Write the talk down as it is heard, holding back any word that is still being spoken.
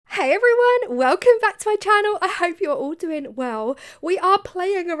Hey everyone, welcome back to my channel. I hope you're all doing well. We are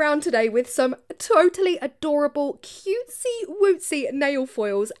playing around today with some totally adorable, cutesy wootsy nail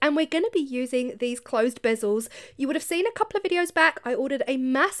foils, and we're going to be using these closed bezels. You would have seen a couple of videos back, I ordered a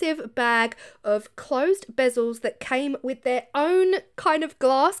massive bag of closed bezels that came with their own kind of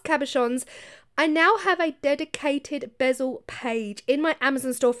glass cabochons. I now have a dedicated bezel page in my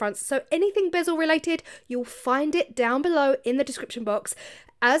Amazon storefronts, so anything bezel related, you'll find it down below in the description box.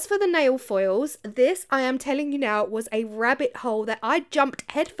 As for the nail foils, this, I am telling you now, was a rabbit hole that I jumped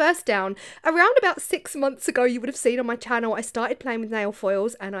headfirst down. Around about 6 months ago, you would have seen on my channel, I started playing with nail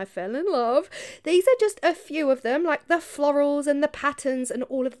foils and I fell in love. These are just a few of them, like the florals and the patterns and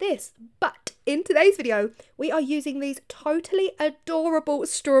all of this. But in today's video, we are using these totally adorable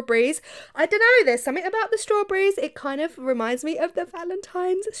strawberries. I don't know, there's something about the strawberries. It kind of reminds me of the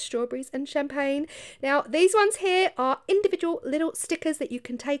Valentine's strawberries and champagne. Now, these ones here are individual little stickers that you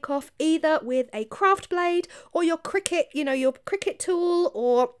can take off either with a craft blade or your Cricut, your Cricut tool,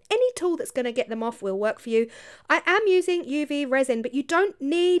 or any tool that's going to get them off will work for you. I am using UV resin, but you don't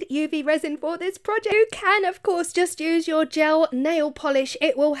need UV resin for this project. You can, of course, just use your gel nail polish.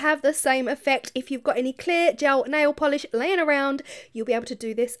 It will have the same effect. If you've got any clear gel nail polish laying around, you'll be able to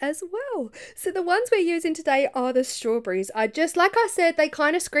do this as well. So the ones we're using today are the strawberries. Like I said, they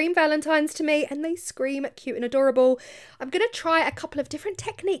kind of scream Valentine's to me, and they scream cute and adorable. I'm going to try a couple of different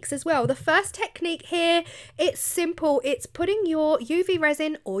techniques as well. The first technique here, it's simple. It's putting your UV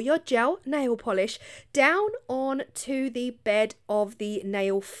resin or your gel nail polish down onto the bed of the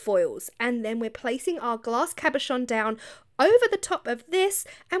nail foils, and then we're placing our glass cabochon down over the top of this,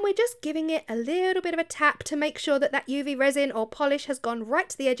 and we're just giving it a little bit of a tap to make sure that that UV resin or polish has gone right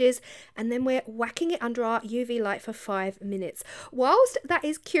to the edges, and then we're whacking it under our UV light for 5 minutes. Whilst that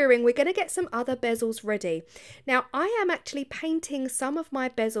is curing, we're going to get some other bezels ready. Now, I am actually painting some of my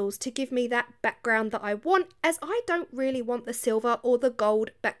bezels to give me that background that I want, as I don't really want the silver or the gold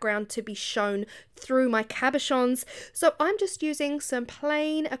background to be shown through my cabochons. So I'm just using some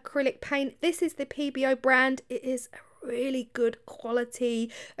plain acrylic paint. This is the PBO brand. It is really good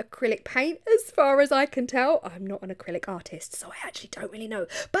quality acrylic paint as far as I can tell. I'm not an acrylic artist, so I actually don't really know,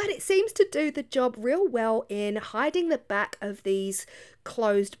 but it seems to do the job real well in hiding the back of these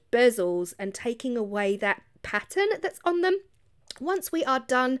closed bezels and taking away that pattern that's on them. Once we are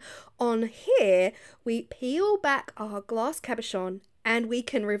done on here, we peel back our glass cabochon and we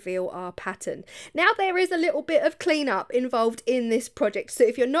can reveal our pattern. Now, there is a little bit of cleanup involved in this project, so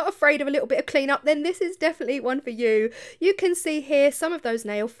if you're not afraid of a little bit of cleanup, then this is definitely one for you. You can see here some of those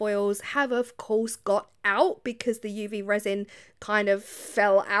nail foils have of course got out because the UV resin kind of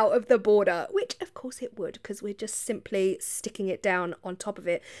fell out of the border, which of course it would, because we're just simply sticking it down on top of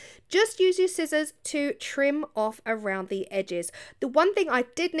it. Just use your scissors to trim off around the edges. The one thing I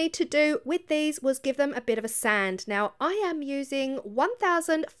did need to do with these was give them a bit of a sand. Now, I am using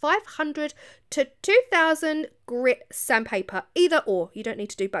 1500 to 2000 grit sandpaper, either or, you don't need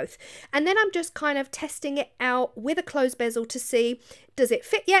to do both. And then I'm just kind of testing it out with a closed bezel to see, does it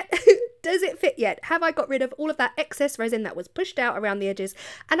fit yet? Does it fit yet? Have I got rid of all of that excess resin that was pushed out around the edges?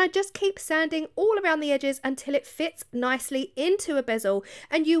 And I just keep sanding all around the edges until it fits nicely into a bezel,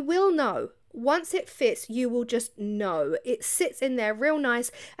 and you will know. Once it fits, you will just know. It sits in there real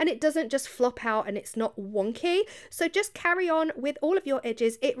nice and it doesn't just flop out and it's not wonky. So just carry on with all of your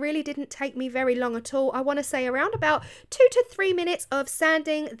edges. It really didn't take me very long at all. I want to say around about 2 to 3 minutes of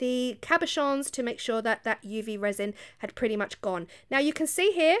sanding the cabochons to make sure that that UV resin had pretty much gone. Now you can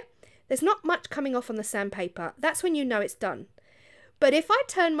see here, there's not much coming off on the sandpaper. That's when you know it's done. But if I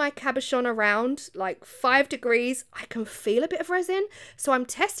turn my cabochon around like 5 degrees, I can feel a bit of resin. So I'm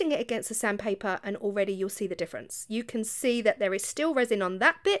testing it against the sandpaper, and already you'll see the difference. You can see that there is still resin on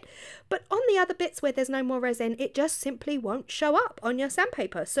that bit, but on the other bits where there's no more resin, it just simply won't show up on your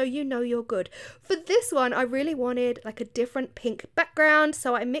sandpaper. So you know you're good. For this one, I really wanted like a different pink background.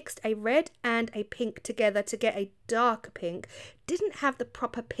 So I mixed a red and a pink together to get a darker pink. Didn't have the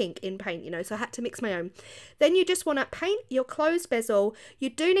proper pink in paint, so I had to mix my own. Then you just want to paint your closed bezel. You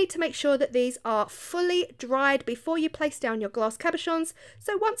do need to make sure that these are fully dried before you place down your glass cabochons.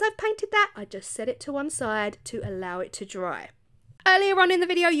 So once I've painted that, I just set it to one side to allow it to dry. Earlier on in the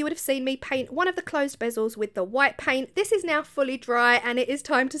video, you would have seen me paint one of the closed bezels with the white paint. This is now fully dry, and it is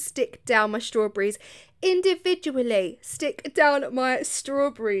time to stick down my strawberries individually. Stick down my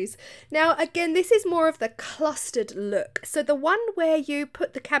strawberries. Now, again, this is more of the clustered look. So the one where you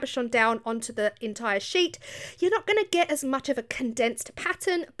put the cabochon down onto the entire sheet, you're not going to get as much of a condensed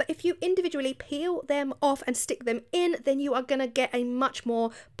pattern, but if you individually peel them off and stick them in, then you are going to get a much more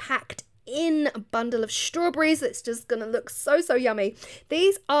packed in bundle of strawberries that's just gonna look so yummy.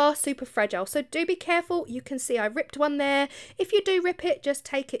 These are super fragile, so do be careful. You can see I ripped one there. If you do rip it, just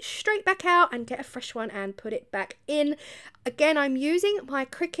take it straight back out and get a fresh one and put it back in. Again, I'm using my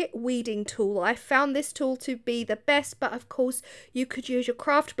Cricut weeding tool. I found this tool to be the best, but of course you could use your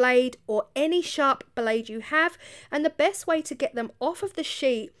craft blade or any sharp blade you have, and the best way to get them off of the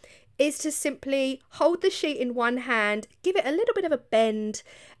sheet is to simply hold the sheet in one hand, give it a little bit of a bend,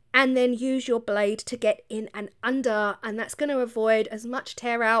 and then use your blade to get in and under, and that's going to avoid as much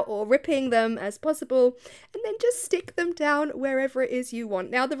tear out or ripping them as possible, and then just stick them down wherever it is you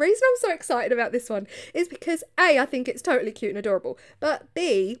want. Now, the reason I'm so excited about this one is because A, I think it's totally cute and adorable, but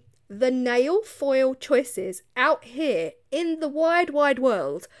B, the nail foil choices out here in the wide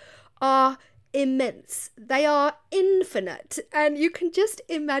world are immense. They are infinite, and you can just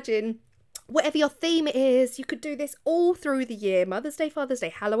imagine whatever your theme is, you could do this all through the year. Mother's Day, Father's Day,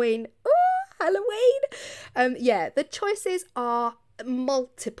 Halloween. Oh, Halloween. Yeah, the choices are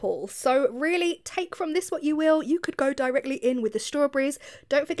multiple. So really take from this what you will. You could go directly in with the strawberries.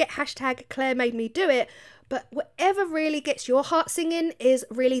 Don't forget hashtag Claire made me do it. But whatever really gets your heart singing is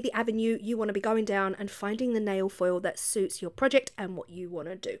really the avenue you want to be going down and finding the nail foil that suits your project and what you want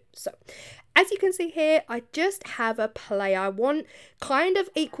to do. So as you can see here, I just have a play. I want kind of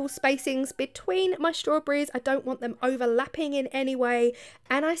equal spacings between my strawberries. I don't want them overlapping in any way,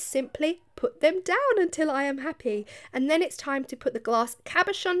 and I simply put them down until I am happy. And then it's time to put the glass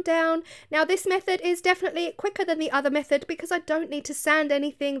cabochon down. Now this method is definitely quicker than the other method because I don't need to sand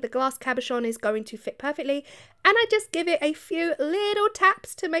anything. The glass cabochon is going to fit perfectly, and I just give it a few little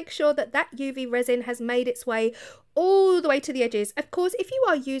taps to make sure that that UV resin has made its way all the way to the edges. Of course, if you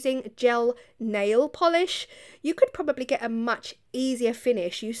are using gel nail polish, you could probably get a much easier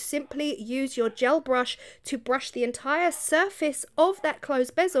finish. You simply use your gel brush to brush the entire surface of that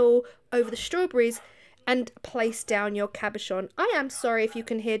closed bezel over the strawberries and place down your cabochon. I am sorry if you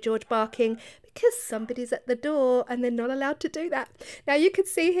can hear George barking because somebody's at the door and they're not allowed to do that. Now you can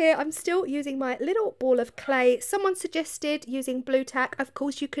see here I'm still using my little ball of clay. Someone suggested using blue tack. Of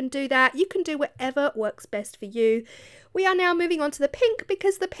course you can do that. You can do whatever works best for you. We are now moving on to the pink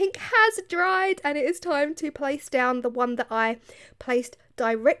because the pink has dried and it is time to place down the one that I placed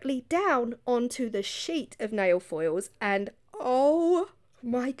directly down onto the sheet of nail foils. And oh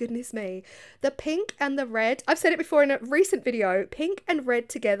my goodness me, the pink and the red, I've said it before in a recent video, pink and red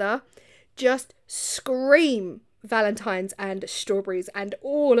together just scream Valentine's and strawberries and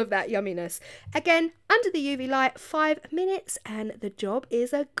all of that yumminess. Again, under the UV light, 5 minutes and the job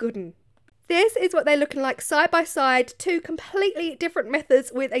is a good one. This is what they're looking like side by side, two completely different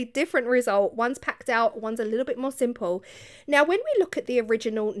methods with a different result. One's packed out, one's a little bit more simple. Now, when we look at the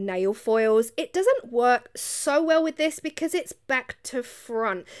original nail foils, it doesn't work so well with this because it's back to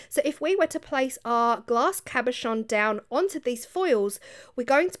front. So if we were to place our glass cabochon down onto these foils, we're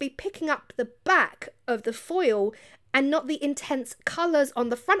going to be picking up the back of the foil and not the intense colours on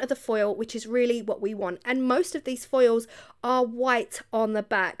the front of the foil, which is really what we want. And most of these foils are white on the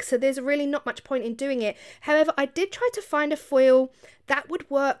back, so there's really not much point in doing it. However, I did try to find a foil that would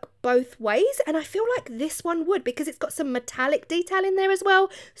work both ways, and I feel like this one would because it's got some metallic detail in there as well.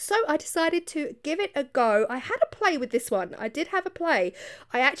 So I decided to give it a go. I had a play with this one. I did have a play.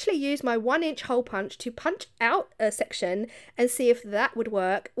 I actually used my 1-inch hole punch to punch out a section and see if that would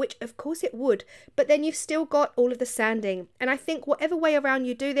work, which of course it would, but then you've still got all of the sanding. And I think whatever way around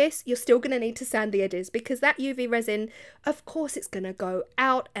you do this, you're still going to need to sand the edges because that UV resin, of course it's going to go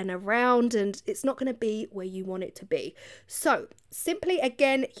out and around and it's not going to be where you want it to be. So simply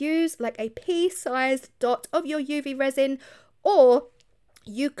again use like a pea-sized dot of your UV resin, or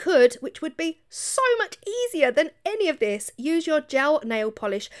you could, which would be so much easier than any of this, use your gel nail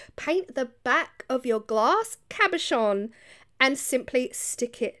polish, paint the back of your glass cabochon and simply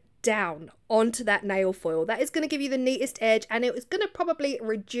stick it down onto that nail foil. That is going to give you the neatest edge, and it was going to probably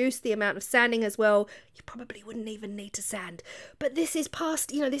reduce the amount of sanding as well. You probably wouldn't even need to sand, but this is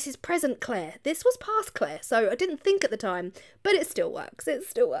past, you know, this is present Claire. This was past Claire, so I didn't think at the time, but it still works. It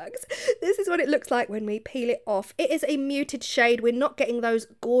still works. This is what it looks like when we peel it off. It is a muted shade. We're not getting those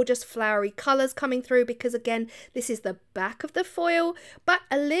gorgeous flowery colours coming through because again, this is the back of the foil, but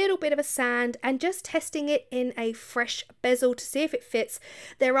a little bit of a sand and just testing it in a fresh bezel to see if it fits.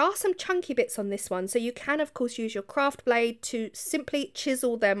 There are some chunky bits on this one, so you can of course use your craft blade to simply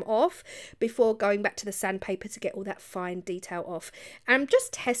chisel them off before going back to the sandpaper to get all that fine detail off. I'm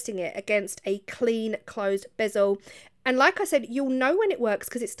just testing it against a clean closed bezel, And like I said, you'll know when it works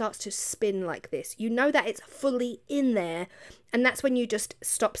because it starts to spin like this. You know that it's fully in there. And that's when you just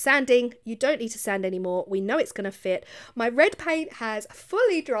stop sanding. You don't need to sand anymore. We know it's going to fit. My red paint has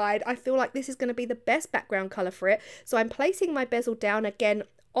fully dried. I feel like this is going to be the best background colour for it. So I'm placing my bezel down again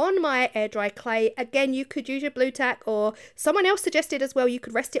on my air dry clay. Again, you could use your blue tack, or someone else suggested as well you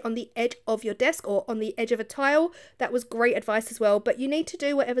could rest it on the edge of your desk or on the edge of a tile. That was great advice as well, but you need to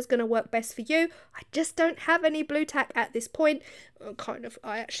do whatever's going to work best for you. I just don't have any blue tack at this point.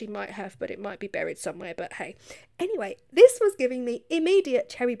 I actually might have, but it might be buried somewhere, but hey. Anyway, this was giving me immediate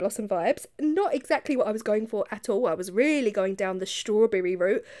cherry blossom vibes. Not exactly what I was going for at all. I was really going down the strawberry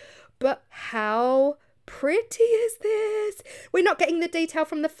route, but how pretty is this? We're not getting the detail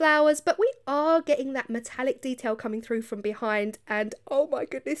from the flowers, but we are getting that metallic detail coming through from behind. And oh my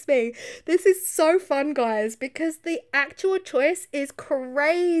goodness me, this is so fun, guys, because the actual choice is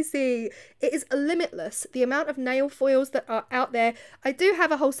crazy. It is limitless, the amount of nail foils that are out there. I do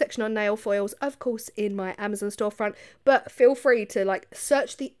have a whole section on nail foils, of course, in my Amazon storefront, but feel free to like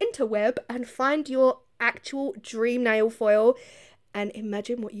search the interweb and find your actual dream nail foil and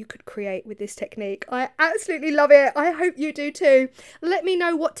imagine what you could create with this technique. I absolutely love it. I hope you do too. Let me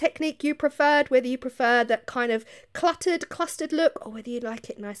know what technique you preferred, whether you prefer that kind of clustered look, or whether you like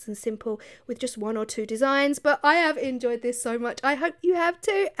it nice and simple with just 1 or 2 designs. But I have enjoyed this so much. I hope you have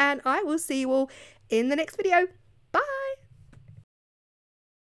too, and I will see you all in the next video.